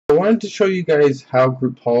I wanted to show you guys how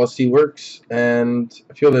group policy works and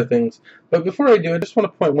a few other things. But before I do, I just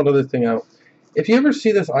want to point one other thing out. If you ever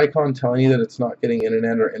see this icon telling you that it's not getting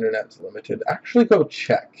internet or internet's limited, actually go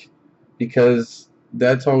check, because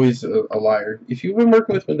that's always a liar. If you've been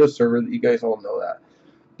working with Windows Server, you guys all know that,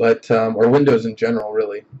 but or Windows in general,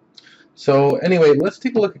 really. So anyway, let's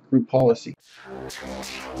take a look at group policy.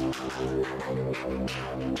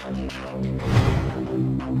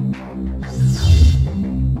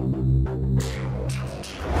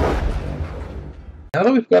 Now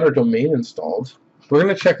that we've got our domain installed, we're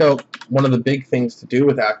going to check out one of the big things to do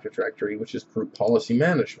with Active Directory, which is group policy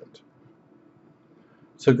management.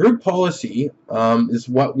 So group policy is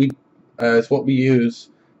what we use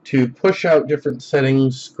to push out different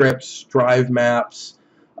settings, scripts, drive maps,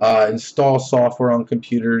 install software on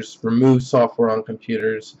computers, remove software on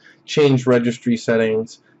computers, change registry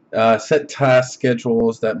settings, set task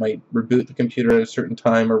schedules that might reboot the computer at a certain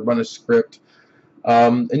time or run a script.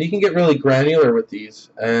 And you can get really granular with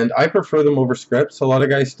these, and I prefer them over scripts. A lot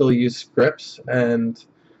of guys still use scripts, and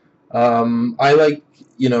I like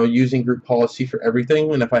using group policy for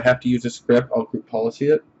everything, and if I have to use a script, I'll group policy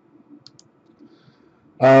it.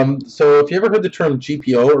 So if you ever heard the term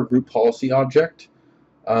GPO, or group policy object,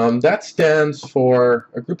 that stands for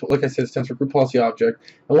a group. Like I said, it stands for group policy object,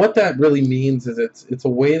 and what that really means is it's a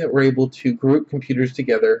way that we're able to group computers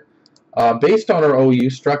together based on our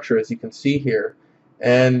OU structure, as you can see here,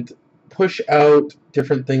 and push out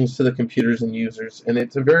different things to the computers and users. And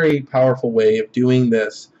it's a very powerful way of doing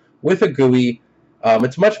this with a GUI.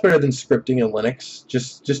 It's much better than scripting in Linux,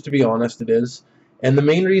 just to be honest, it is. And the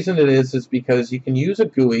main reason it is because you can use a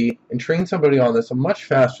GUI and train somebody on this much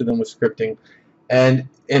faster than with scripting. And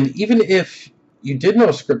even if you did know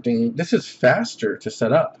scripting, this is faster to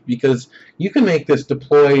set up, because you can make this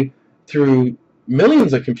deploy through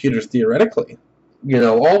millions of computers theoretically,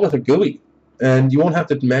 all with a GUI. And you won't have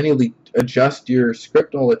to manually adjust your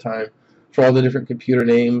script all the time for all the different computer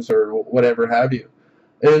names or whatever have you.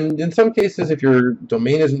 And in some cases, if your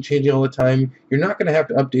domain isn't changing all the time, you're not going to have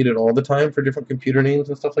to update it all the time for different computer names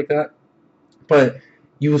and stuff like that. But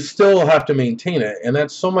you still have to maintain it, and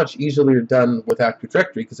that's so much easier done with Active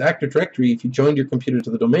Directory, because Active Directory, if you joined your computer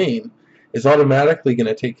to the domain, is automatically going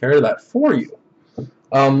to take care of that for you.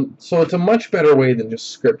 So it's a much better way than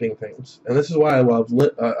just scripting things, and this is why I love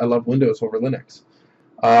Windows over Linux,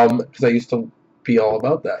 because I used to be all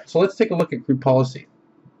about that. So let's take a look at group policy.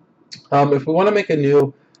 If we want to make a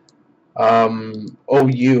new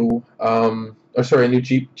OU, a new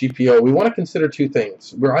GPO, we want to consider two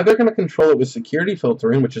things. We're either going to control it with security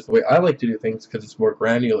filtering, which is the way I like to do things because it's more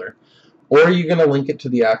granular, or you're going to link it to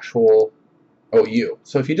the actual OU.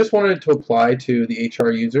 So if you just wanted it to apply to the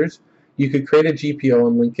HR users, you could create a GPO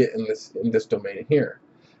and link it in this domain here.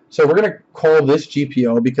 So we're going to call this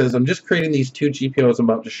GPO, because I'm just creating these two GPOs I'm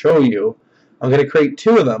about to show you. I'm going to create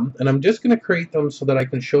two of them, and I'm just going to create them so that I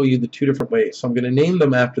can show you the two different ways. So I'm going to name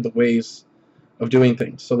them after the ways of doing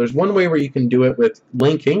things. So there's one way where you can do it with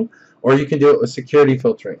linking, or you can do it with security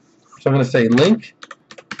filtering. So I'm going to say link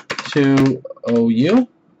to OU.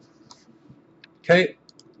 Okay.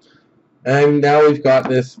 And now we've got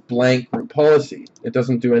this blank group policy. It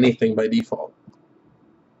doesn't do anything by default.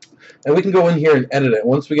 And we can go in here and edit it.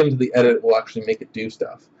 Once we get into the edit, we'll actually make it do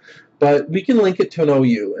stuff. But we can link it to an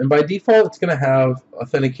OU, and by default it's going to have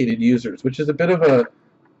authenticated users, which is a bit of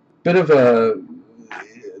a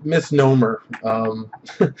misnomer,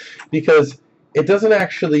 because it doesn't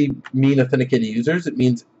actually mean authenticated users. It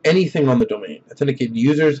means anything on the domain, authenticated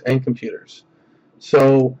users and computers.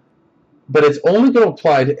 So, but it's only going to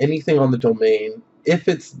apply to anything on the domain if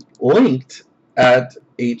it's linked at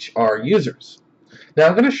HR users. Now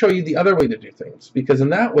I'm going to show you the other way to do things, because in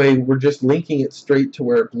that way we're just linking it straight to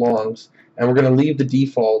where it belongs, and we're going to leave the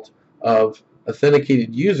default of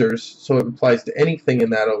authenticated users so it applies to anything in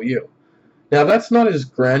that OU. Now that's not as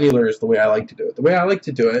granular as the way I like to do it. The way I like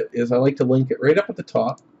to do it is I like to link it right up at the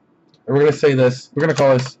top, and we're going to say this, we're going to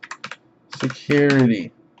call this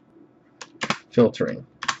security filtering.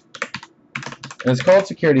 And it's called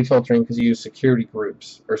security filtering because you use security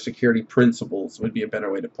groups, or security principles would be a better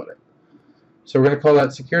way to put it. So we're going to call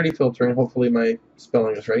that security filtering. Hopefully my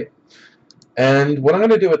spelling is right. And what I'm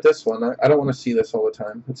going to do with this one, I don't want to see this all the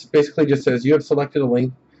time. It basically just says you have selected a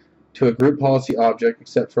link to a group policy object,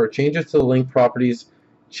 except for changes to the link properties.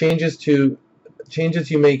 Changes you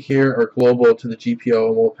make here are global to the GPO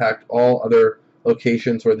and will impact all other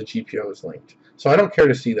locations where the GPO is linked. So I don't care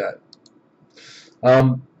to see that.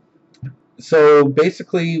 So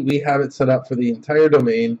basically we have it set up for the entire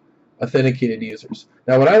domain, authenticated users.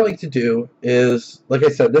 Now what I like to do is, like I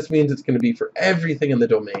said, this means it's going to be for everything in the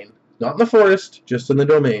domain, not in the forest, just in the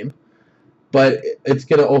domain. But it's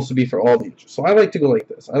going to also be for all the users. So I like to go like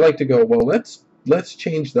this. I like to go, well, let's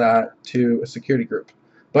change that to a security group.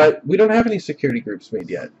 But we don't have any security groups made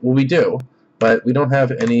yet. Well, we do, but we don't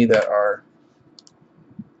have any that are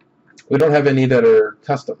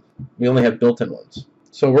custom. We only have built-in ones.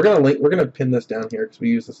 So we're gonna pin this down here because we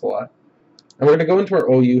use this a lot. And we're gonna go into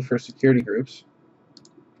our OU for security groups,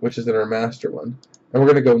 which is in our master one. And we're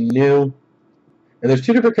gonna go new. And there's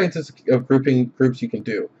two different kinds of grouping groups you can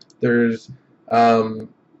do. There's,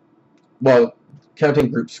 well,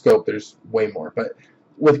 counting group scope, there's way more. But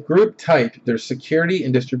with group type, there's security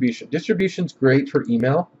and distribution. Distribution's great for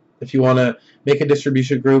email. If you want to make a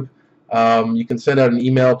distribution group, you can send out an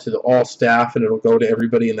email to all staff and it'll go to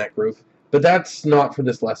everybody in that group. But that's not for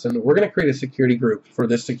this lesson. We're going to create a security group for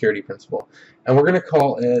this security principle. And we're going to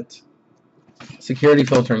call it security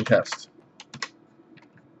filtering test.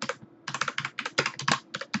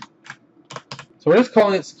 So we're just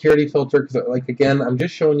calling it security filter because, like, again, I'm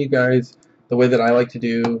just showing you guys the way that I like to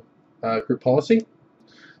do group policy.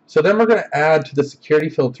 So then we're going to add to the security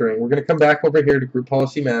filtering. We're going to come back over here to group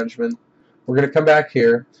policy management. We're going to come back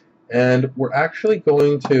here, and we're actually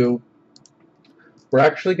going to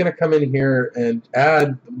come in here and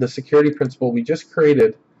add the security principle we just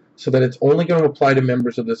created so that it's only going to apply to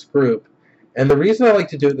members of this group. And the reason I like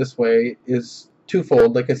to do it this way is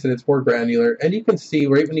twofold. Like I said, it's more granular, and you can see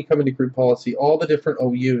right when you come into group policy all the different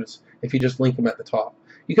OUs if you just link them at the top.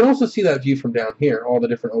 You can also see that view from down here, all the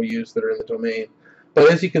different OUs that are in the domain. But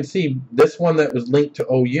as you can see, this one that was linked to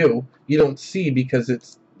OU, you don't see because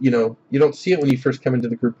it's, you don't see it when you first come into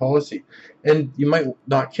the group policy. And you might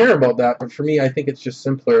not care about that, but for me, I think it's just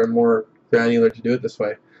simpler and more granular to do it this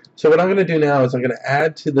way. So what I'm going to do now is I'm going to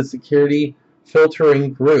add to the security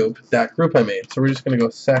filtering group that group I made. So we're just going to go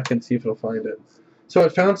sec and see if it'll find it. So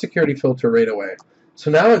it found security filter right away. So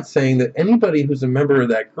now it's saying that anybody who's a member of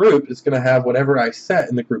that group is going to have whatever I set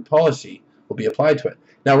in the group policy will be applied to it.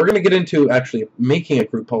 Now we're going to get into actually making a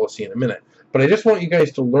group policy in a minute, but I just want you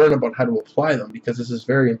guys to learn about how to apply them because this is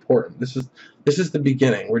very important. This is the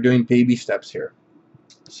beginning. We're doing baby steps here.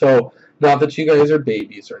 So not that you guys are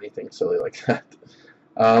babies or anything silly like that.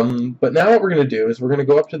 But now what we're going to do is we're going to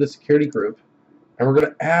go up to the security group and we're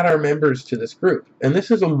going to add our members to this group. And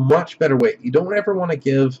this is a much better way. You don't ever want to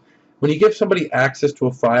give, when you give somebody access to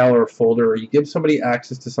a file or a folder, or you give somebody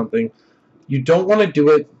access to something, you don't want to do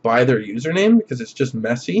it by their username because it's just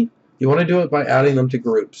messy. You want to do it by adding them to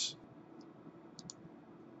groups.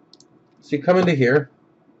 So you come into here,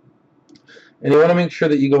 and you want to make sure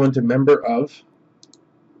that you go into member of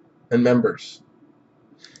and members.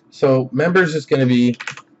 So members is going to be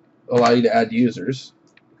allow you to add users.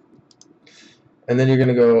 And then you're going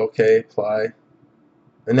to go, okay, apply.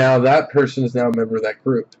 And now that person is now a member of that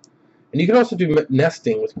group. And you can also do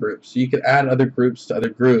nesting with groups. So you could add other groups to other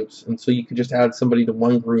groups. And so you could just add somebody to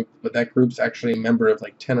one group, but that group's actually a member of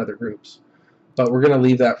like 10 other groups. But we're going to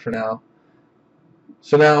leave that for now.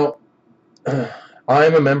 So now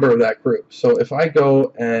I'm a member of that group. So if I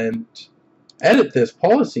go and edit this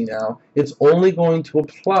policy now, it's only going to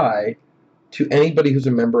apply to anybody who's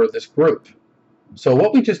a member of this group. So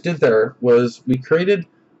what we just did there was we created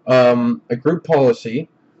a group policy,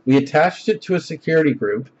 we attached it to a security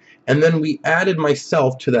group, and then we added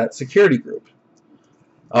myself to that security group.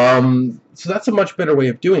 So that's a much better way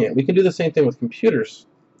of doing it. We can do the same thing with computers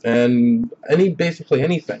and basically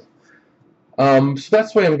anything. So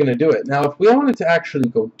that's the way I'm going to do it. Now if we wanted to actually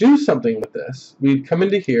go do something with this, we'd come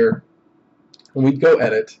into here and we'd go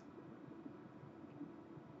edit.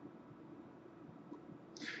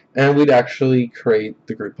 And we'd actually create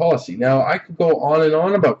the group policy. Now I could go on and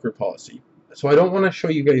on about group policy, so I don't want to show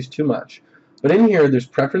you guys too much. But in here there's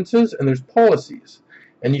preferences and there's policies,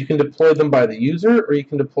 and you can deploy them by the user or you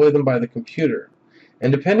can deploy them by the computer.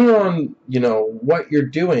 And depending on what you're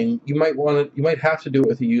doing, you might have to do it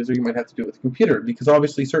with a user, you might have to do it with a computer, because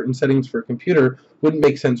obviously certain settings for a computer wouldn't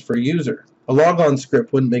make sense for a user. A logon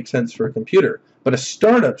script wouldn't make sense for a computer, but a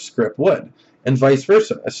startup script would, and vice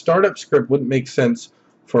versa. A startup script wouldn't make sense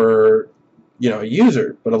for a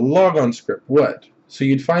user, but a logon script would. So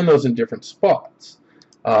you'd find those in different spots.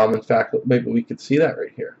 In fact, maybe we could see that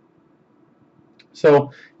right here.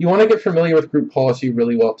 So you want to get familiar with group policy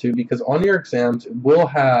really well too, because on your exams it will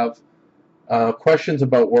have questions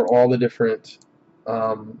about where all the different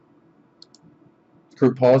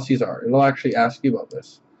group policies are. It'll actually ask you about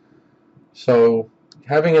this. So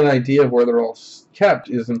having an idea of where they're all kept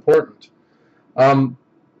is important.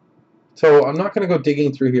 So I'm not going to go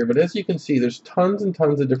digging through here, but as you can see, there's tons and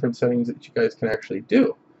tons of different settings that you guys can actually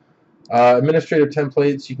do. Administrative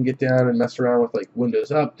templates, you can get down and mess around with like Windows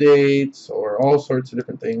updates or all sorts of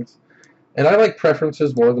different things. And I like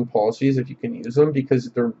preferences more than policies if you can use them, because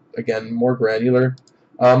they're, again, more granular.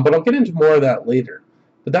 But I'll get into more of that later.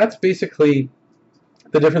 But that's basically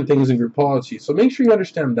the different things in group policy. So make sure you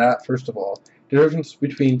understand that, first of all, the difference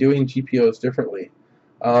between doing GPOs differently.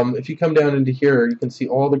 If you come down into here, you can see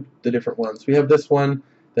all the different ones. We have this one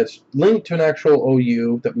that's linked to an actual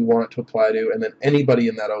OU that we want it to apply to, and then anybody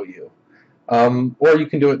in that OU. Or you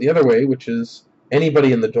can do it the other way, which is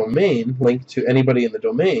anybody in the domain linked to anybody in the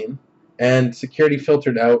domain, and security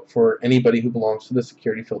filtered out for anybody who belongs to the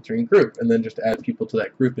security filtering group, and then just add people to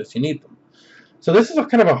that group as you need them. So this is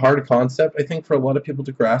kind of a hard concept, I think, for a lot of people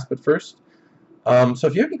to grasp at first. So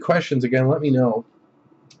if you have any questions, again, let me know.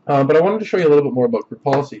 But I wanted to show you a little bit more about group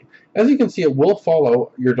policy. As you can see, it will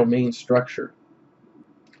follow your domain structure.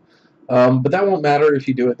 But that won't matter if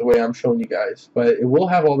you do it the way I'm showing you guys. But it will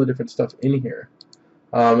have all the different stuff in here.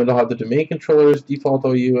 It'll have the domain controllers, default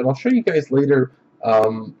OU, and I'll show you guys later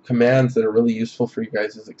commands that are really useful for you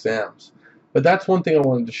guys' exams. But that's one thing I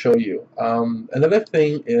wanted to show you. Another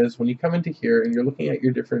thing is when you come into here and you're looking at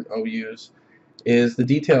your different OUs is the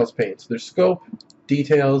details pane. So there's scope,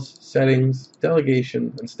 details, settings,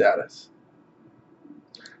 delegation, and status.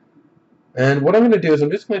 And what I'm going to do is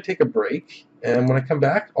I'm just going to take a break, and when I come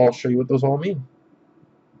back, I'll show you what those all mean.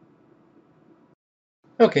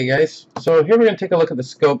 Okay guys, so here we're going to take a look at the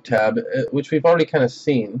scope tab, which we've already kind of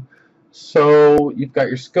seen. So you've got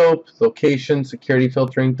your scope, location, security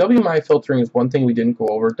filtering. WMI filtering is one thing we didn't go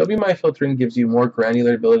over. WMI filtering gives you more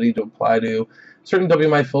granular ability to apply to certain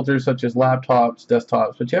WMI filters such as laptops,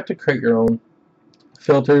 desktops, but you have to create your own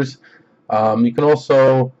filters. You can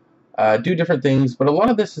also do different things, but a lot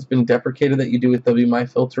of this has been deprecated that you do with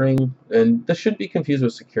WMI filtering, and this shouldn't be confused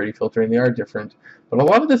with security filtering. They are different, but a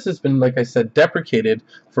lot of this has been, like I said, deprecated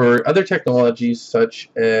for other technologies such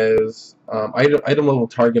as item level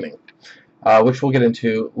targeting, which we'll get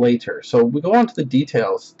into later. So we go on to the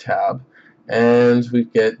details tab, and we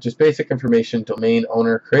get just basic information: domain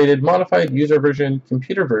owner, created, modified, user version,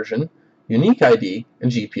 computer version, unique ID,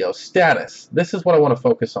 and GPO status. This is what I want to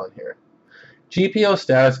focus on here. GPO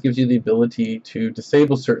status gives you the ability to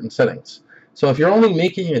disable certain settings. So if you're only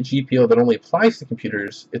making a GPO that only applies to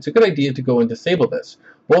computers, it's a good idea to go and disable this.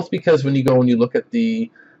 Both because when you go and you look at the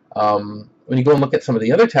some of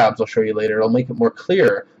the other tabs I'll show you later, it'll make it more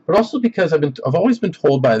clear. But also because I've always been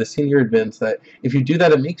told by the senior admins that if you do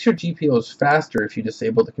that, it makes your GPOs faster if you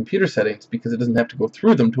disable the computer settings, because it doesn't have to go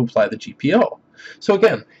through them to apply the GPO. So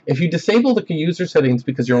again, if you disable the user settings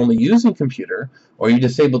because you're only using computer, or you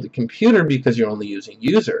disable the computer because you're only using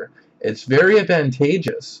user, it's very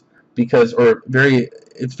advantageous because,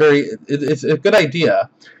 it's a good idea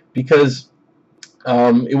because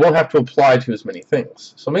it won't have to apply to as many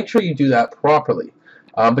things. So make sure you do that properly.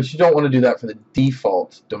 But you don't want to do that for the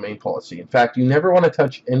default domain policy. In fact, you never want to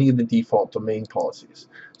touch any of the default domain policies.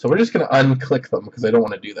 So we're just going to unclick them because I don't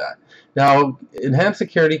want to do that. Now, enhanced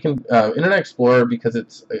security can Internet Explorer, because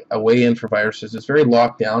it's a way in for viruses, is very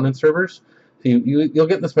locked down in servers. So you'll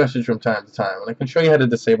get this message from time to time, and I can show you how to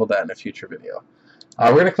disable that in a future video.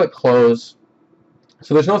 We're going to click close.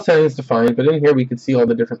 So there's no settings defined, but in here we can see all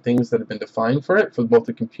the different things that have been defined for it, for both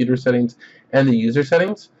the computer settings and the user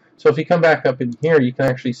settings. So if you come back up in here, you can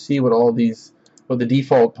actually see what the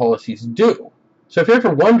default policies do. So if you're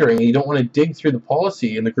ever wondering and you don't want to dig through the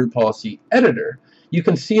policy in the group policy editor, you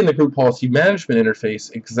can see in the group policy management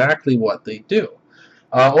interface exactly what they do.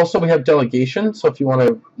 Also, we have delegation. So if you want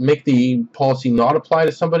to make the policy not apply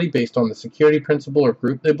to somebody based on the security principle or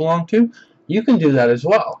group they belong to, you can do that as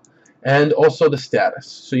well. And also the status.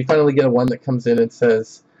 So you finally get one that comes in and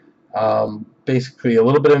says basically a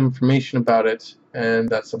little bit of information about it, and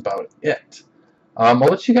that's about it. I'll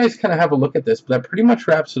let you guys kind of have a look at this, but that pretty much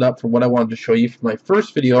wraps it up for what I wanted to show you for my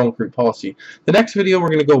first video on group policy. The next video we're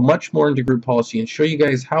going to go much more into group policy and show you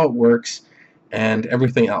guys how it works and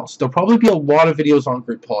everything else. There'll probably be a lot of videos on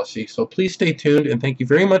group policy, so please stay tuned, and thank you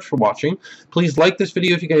very much for watching. Please like this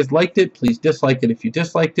video if you guys liked it. Please dislike it if you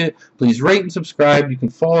disliked it. Please rate and subscribe. You can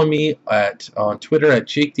follow me on Twitter at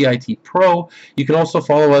JakeTheITPro. You can also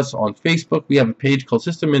follow us on Facebook. We have a page called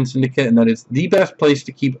Sysadmin Syndicate, and that is the best place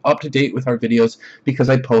to keep up to date with our videos because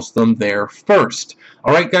I post them there first.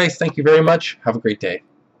 Alright guys, thank you very much. Have a great day.